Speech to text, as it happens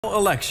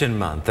Election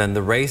month, and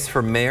the race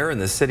for mayor in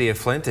the city of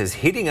Flint is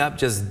heating up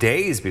just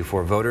days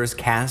before voters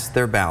cast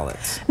their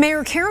ballots.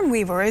 Mayor Karen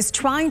Weaver is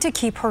trying to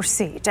keep her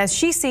seat as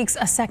she seeks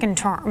a second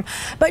term,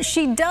 but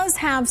she does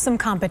have some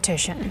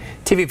competition.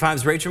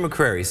 TV5's Rachel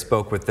McCrary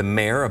spoke with the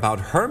mayor about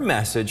her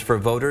message for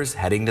voters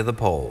heading to the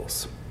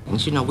polls.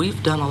 And you know,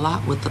 we've done a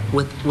lot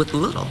with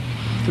little.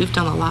 We've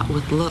done a lot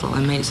with little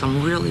and made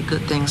some really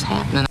good things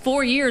happen.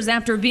 4 years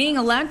after being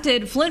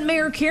elected, Flint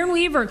Mayor Karen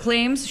Weaver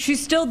claims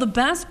she's still the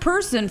best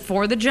person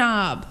for the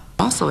job.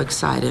 Also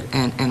excited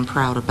and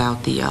proud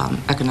about the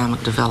economic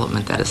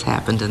development that has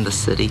happened in the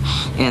city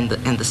and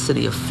the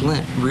city of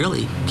Flint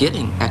really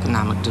getting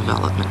economic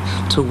development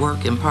to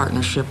work in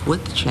partnership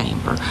with the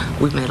chamber.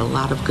 We've made a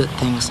lot of good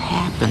things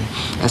happen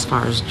as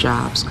far as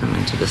jobs come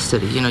into the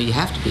city. You know, you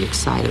have to be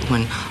excited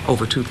when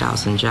over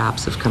 2,000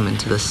 jobs have come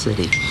into the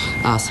city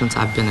since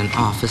I've been in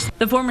office.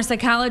 The former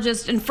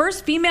psychologist and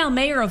first female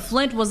mayor of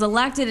Flint was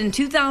elected in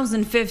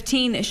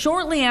 2015,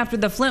 shortly after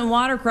the Flint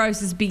water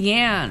crisis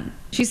began.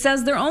 She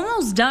says they're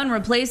almost done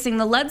replacing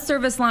the lead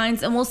service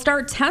lines and will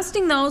start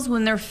testing those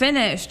when they're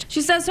finished.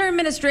 She says her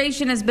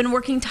administration has been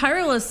working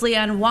tirelessly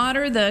on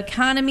water, the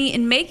economy,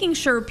 and making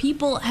sure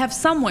people have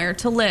somewhere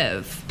to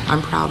live.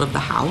 I'm proud of the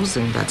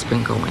housing that's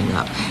been going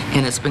up,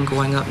 and it's been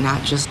going up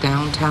not just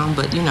downtown,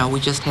 but you know, we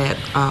just had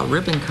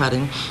ribbon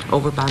cutting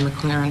over by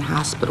McLaren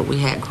Hospital. We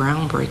had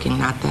groundbreaking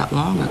not that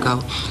long ago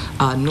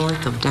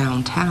north of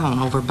downtown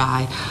over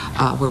by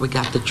where we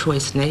got the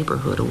Choice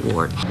Neighborhood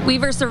Award.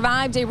 Weaver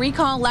survived a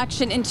recall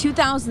election in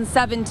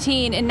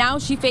 2017, and now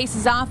she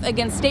faces off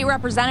against State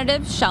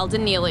Representative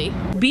Sheldon Neely.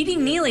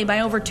 Beating Neely by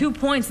over 2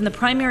 points in the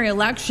primary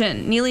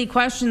election, Neely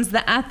questions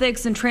the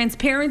ethics and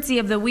transparency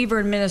of the Weaver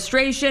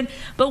administration,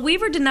 but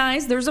Weaver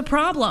denies there's a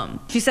problem.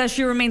 She says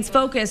she remains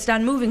focused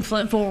on moving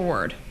Flint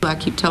forward. I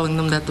keep telling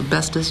them that the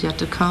best is yet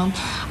to come.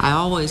 I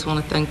always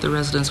want to thank the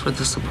residents for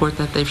the support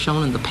that they've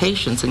shown and the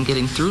patience in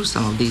getting through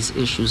some of these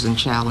issues and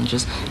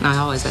challenges, and I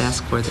always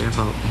ask for their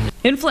vote.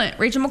 In Flint,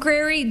 Rachel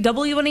McCrary,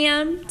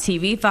 WNEM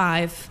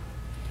TV5.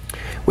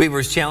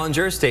 Weaver's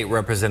challenger, State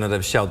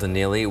Representative Sheldon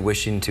Neely,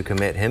 wishing to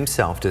commit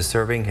himself to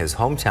serving his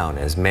hometown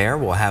as mayor.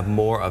 We'll have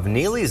more of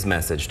Neely's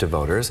message to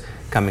voters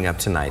coming up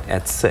tonight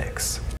at 6.